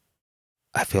feel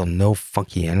no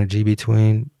funky energy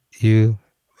between you,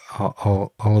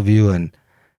 all of you, and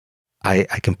I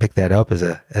can pick that up as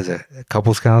a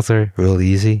couples counselor real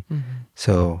easy.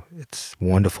 So it's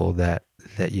wonderful that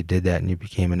you did that and you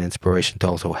became an inspiration to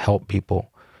also help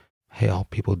people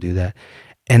do that.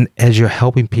 And as you're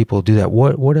helping people do that,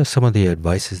 what are some of the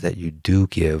advices that you do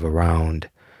give around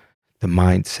the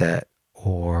mindset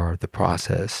or the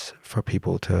process for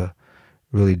people to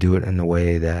really do it in a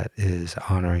way that is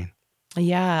honoring?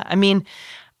 Yeah.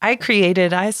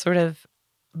 I sort of,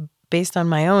 based on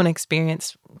my own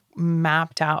experience,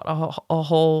 mapped out a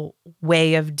whole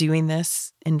way of doing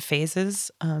this in phases.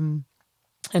 And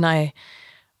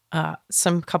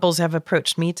some couples have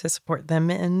approached me to support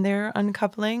them in their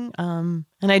uncoupling. And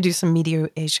I do some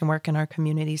mediation work in our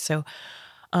community. So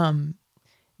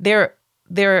there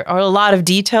are a lot of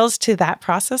details to that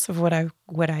process of what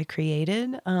I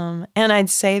created. And I'd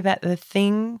say that the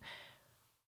thing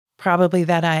probably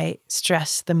that I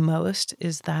stress the most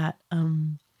is that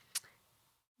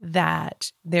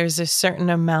that there's a certain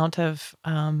amount of,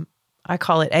 I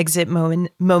call it exit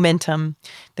momentum.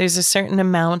 There's a certain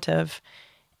amount of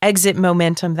exit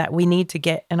momentum that we need to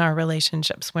get in our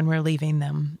relationships when we're leaving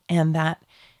them. And that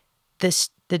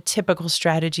the typical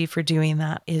strategy for doing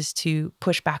that is to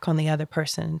push back on the other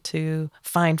person, to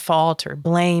find fault or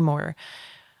blame or,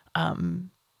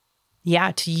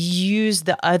 to use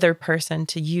the other person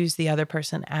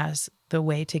as the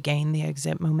way to gain the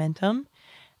exit momentum.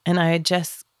 And I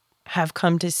just have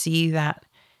come to see that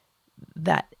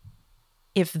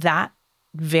if that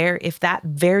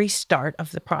very start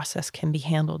of the process can be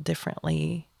handled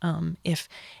differently,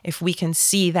 if we can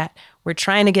see that we're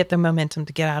trying to get the momentum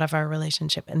to get out of our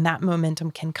relationship, and that momentum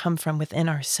can come from within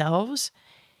ourselves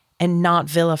and not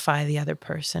vilify the other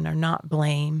person or not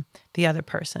blame the other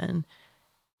person,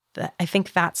 that I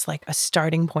think that's a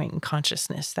starting point in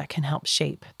consciousness that can help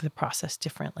shape the process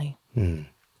differently.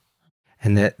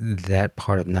 And that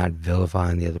part of not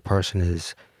vilifying the other person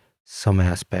is some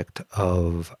aspect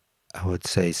of, I would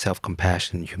say,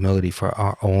 self-compassion, humility for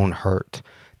our own hurt,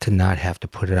 to not have to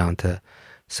put it onto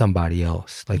somebody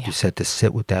else. You said, to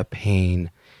sit with that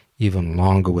pain even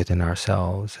longer within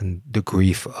ourselves, and the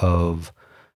grief of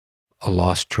a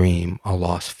lost dream, a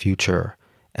lost future,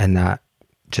 and not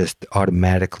just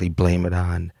automatically blame it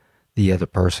on the other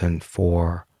person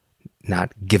for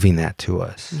not giving that to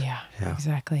us. Yeah.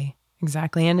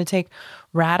 Exactly. And to take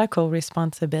radical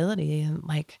responsibility and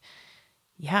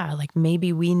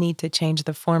maybe we need to change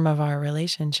the form of our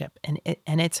relationship, and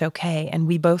it's okay. And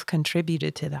we both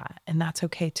contributed to that, and that's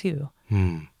okay too.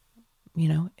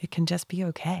 It can just be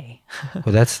okay.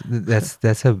 Well, that's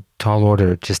a tall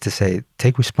order, just to say,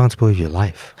 take responsibility of your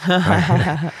life.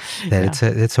 Right?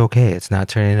 It's okay. It's not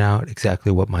turning out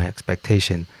exactly what my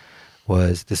expectation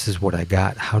was. This is what I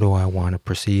got. How do I want to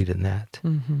proceed in that?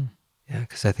 Yeah,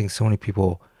 because I think so many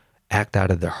people act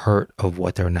out of the hurt of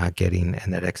what they're not getting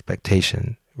and that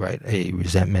expectation, right? A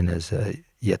resentment is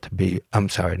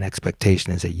an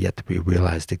expectation is a yet to be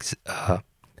realized. I'm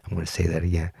going to say that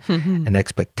again. An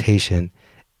expectation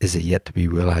is a yet to be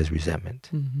realized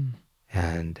resentment.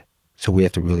 And so we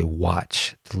have to really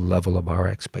watch the level of our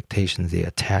expectations, the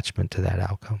attachment to that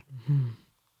outcome.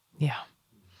 Yeah.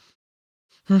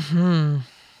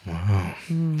 Wow.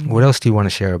 What else do you want to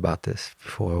share about this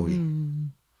before we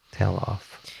tail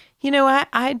off?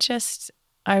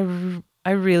 I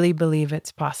really believe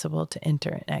it's possible to enter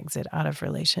and exit out of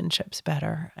relationships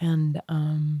better. And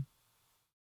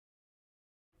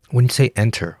when you say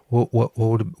enter,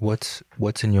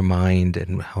 what's in your mind,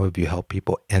 and how have you helped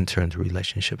people enter into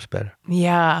relationships better?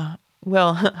 Yeah.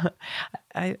 Well,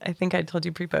 I think I told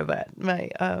you, Prepo,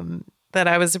 that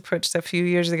I was approached a few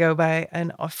years ago by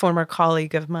a former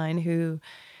colleague of mine who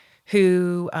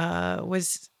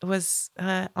was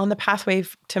on the pathway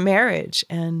to marriage,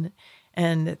 and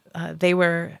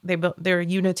they're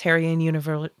Unitarian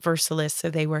Universalists, so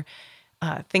they were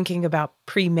thinking about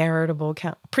premarital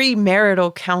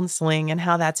counseling and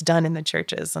how that's done in the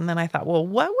churches. And then I thought, well,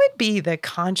 what would be the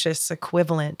conscious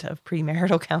equivalent of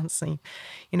premarital counseling?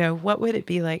 What would it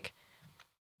be like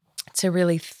to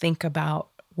really think about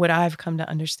what I've come to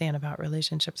understand about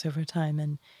relationships over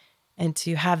time, and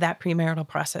to have that premarital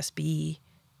process be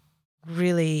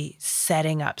really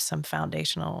setting up some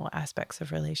foundational aspects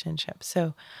of relationships.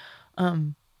 So,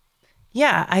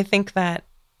 I think that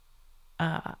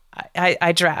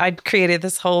I created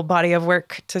this whole body of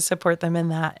work to support them in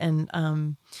that, and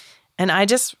I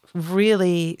just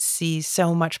really see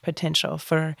so much potential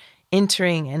for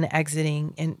entering and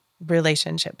exiting in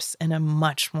relationships in a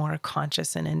much more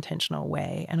conscious and intentional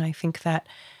way. And I think that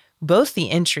both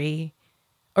the entry,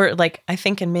 I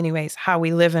think in many ways, how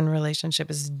we live in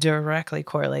relationship is directly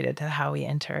correlated to how we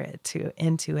enter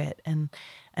into it. And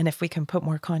if we can put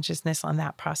more consciousness on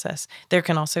that process, there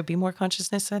can also be more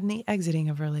consciousness in the exiting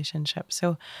of relationships.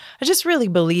 So I just really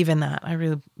believe in that. I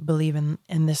really believe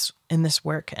in this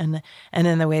work, and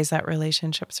in the ways that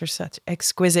relationships are such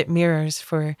exquisite mirrors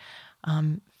for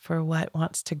what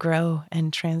wants to grow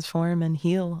and transform and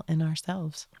heal in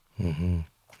ourselves. Mm-hmm.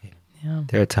 Yeah.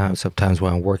 There are sometimes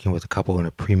when I'm working with a couple in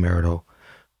a premarital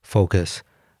focus,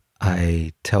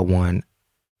 I tell one,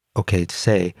 okay,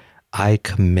 say I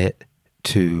commit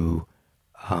to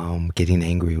getting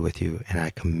angry with you, and I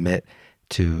commit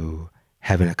to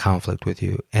having a conflict with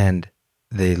you. And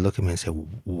they look at me and say,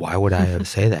 why would I ever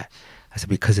say that? I said,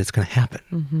 because it's going to happen.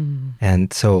 Mm-hmm.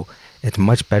 And so it's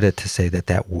much better to say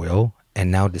that will, and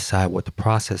now decide what the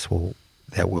process will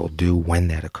do when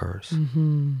that occurs.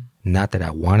 Mm-hmm. Not that I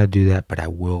want to do that, but I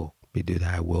will do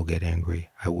that. I will get angry.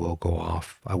 I will go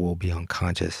off. I will be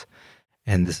unconscious.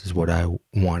 And this is what I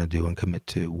want to do and commit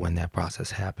to when that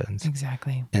process happens.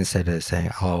 Exactly. Instead of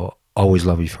saying, I'll always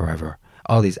love you forever.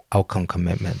 All these outcome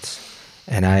commitments.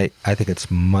 And I think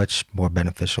it's much more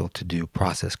beneficial to do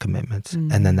process commitments.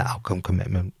 Mm-hmm. And then the outcome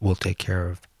commitment will take care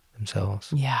of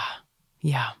themselves. Yeah.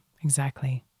 Yeah,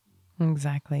 exactly.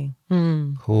 Exactly.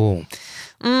 Cool.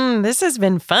 This has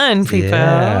been fun, Prepo.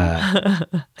 Yeah.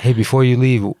 Hey, before you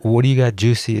leave, what do you got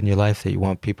juicy in your life that you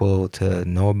want people to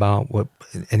know about? What,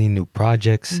 any new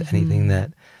projects, anything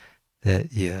that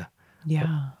you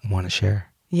want to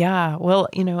share? Yeah. Well,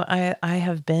 I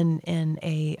have been in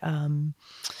a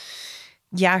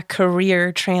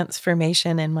career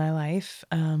transformation in my life,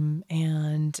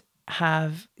 and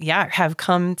have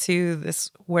come to this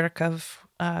work of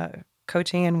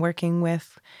coaching and working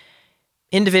with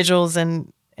individuals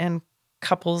and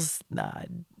couples.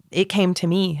 It came to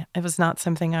me. It was not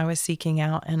something I was seeking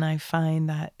out, and I find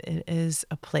that it is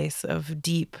a place of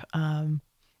deep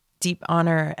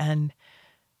honor, and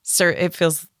it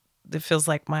feels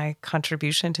like my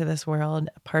contribution to this world,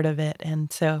 a part of it.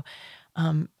 And so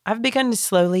I've begun to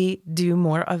slowly do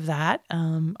more of that.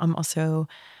 I'm also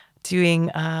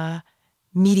doing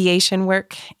mediation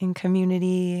work in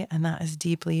community, and that is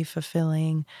deeply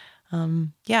fulfilling.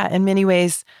 In many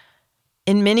ways,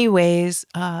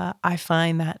 I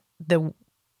find that the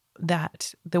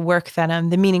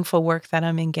meaningful work that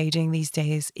I'm engaging these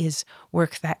days is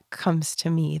work that comes to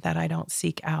me, that I don't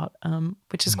seek out,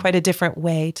 which is quite a different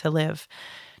way to live.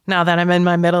 Now that I'm in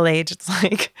my middle age, it's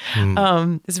like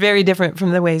it's very different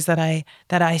from the ways that I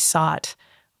sought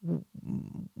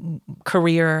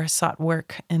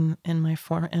work in my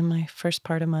first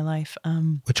part of my life,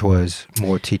 which was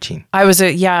more teaching. I was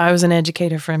an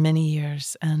educator for many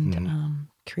years, and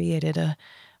created a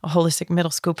holistic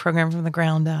middle school program from the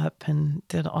ground up, and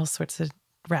did all sorts of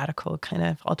radical kind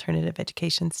of alternative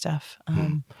education stuff.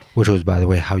 Which was, by the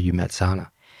way, how you met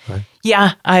Sana. right?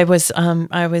 Yeah, I was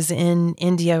in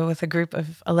India with a group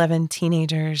of 11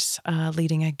 teenagers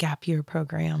leading a gap year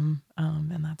program,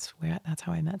 and that's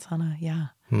how I met Sana. Yeah,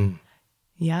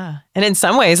 yeah, and in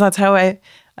some ways, that's how I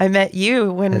met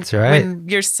you That's right. when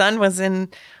your son was in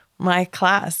my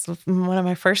class, one of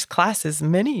my first classes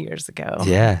many years ago.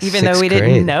 Yeah, even though sixth we grade.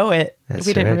 didn't know it, That's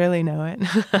we didn't right. really know it.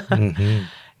 Mm-hmm.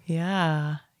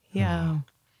 Yeah, yeah.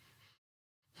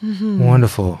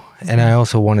 Wonderful. And I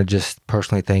also want to just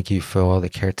personally thank you for all the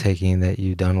caretaking that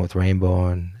you've done with Rainbow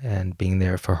and being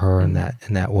there for her in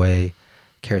that way,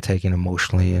 caretaking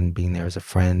emotionally and being there as a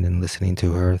friend and listening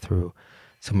to her through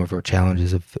some of her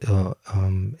challenges of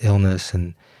illness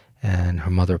and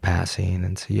her mother passing.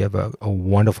 And so you have a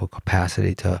wonderful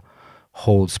capacity to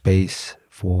hold space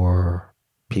for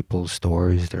people's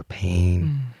stories, their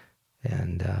pain.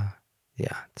 And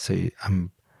so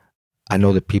I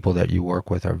know the people that you work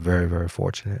with are very, very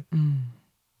fortunate.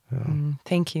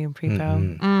 Thank you,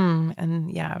 Prepo.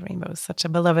 And yeah, Rainbow is such a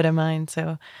beloved of mine,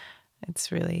 so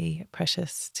it's really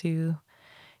precious to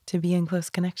be in close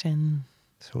connection.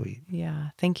 Sweet. Yeah,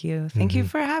 thank you. Thank you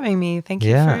for having me. Thank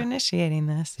you for initiating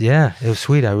this. Yeah, it was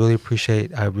sweet. I really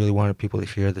wanted people to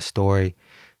hear the story,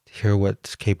 to hear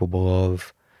what's capable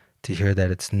of, to hear that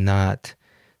it's not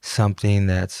something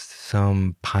that's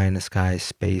some pie in the sky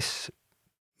space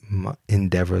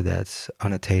endeavor that's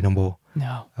unattainable.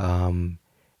 No.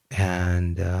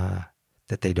 And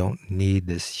that they don't need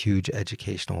this huge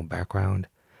educational background.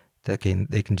 They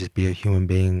can just be a human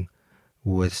being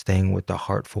with staying with the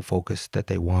heartful focus that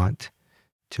they want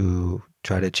to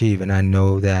try to achieve. And I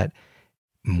know that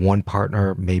one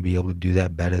partner may be able to do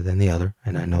that better than the other.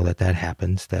 And I know that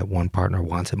happens, that one partner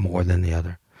wants it more than the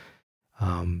other.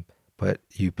 But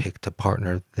you picked a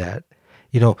partner that,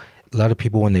 a lot of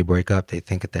people, when they break up, they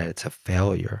think that it's a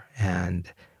failure.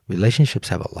 And relationships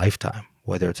have a lifetime,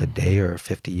 whether it's a day or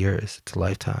 50 years, it's a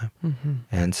lifetime.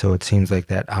 And so it seems like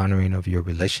that honoring of your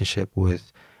relationship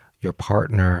with your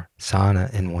partner,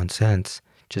 Sana, in one sense,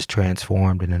 just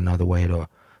transformed in another way to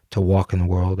walk in the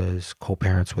world as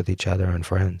co-parents with each other and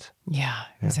friends. Yeah,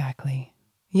 exactly.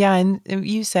 Yeah, and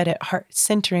you said it,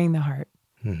 centering the heart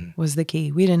was the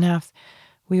key. We didn't have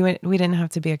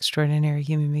to be extraordinary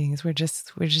human beings. We're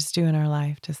just doing our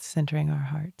life, just centering our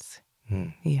hearts.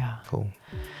 Yeah. Cool.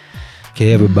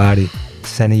 Okay, everybody,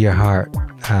 center your heart.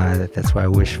 That's what I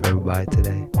wish for everybody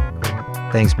today.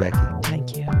 Cool. Thanks, Becky.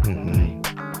 Thank you.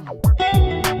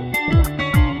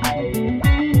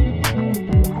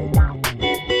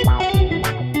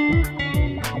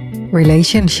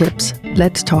 Relationships,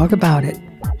 Let's Talk About It,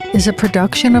 is a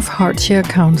production of Heartshare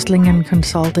Counseling and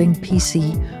Consulting,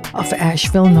 PC, of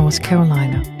Asheville, North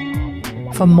Carolina.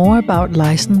 For more about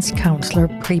licensed counselor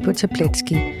Prepo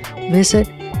Teplitsky, visit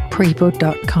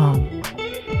prepo.com.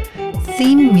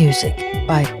 Theme music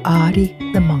by Artie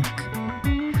the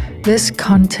Monk. This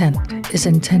content is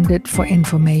intended for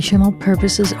informational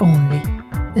purposes only,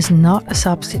 is not a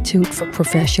substitute for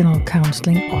professional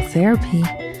counseling or therapy,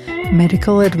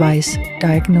 medical advice,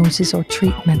 diagnosis, or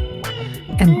treatment,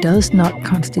 and does not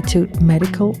constitute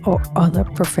medical or other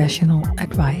professional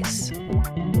advice.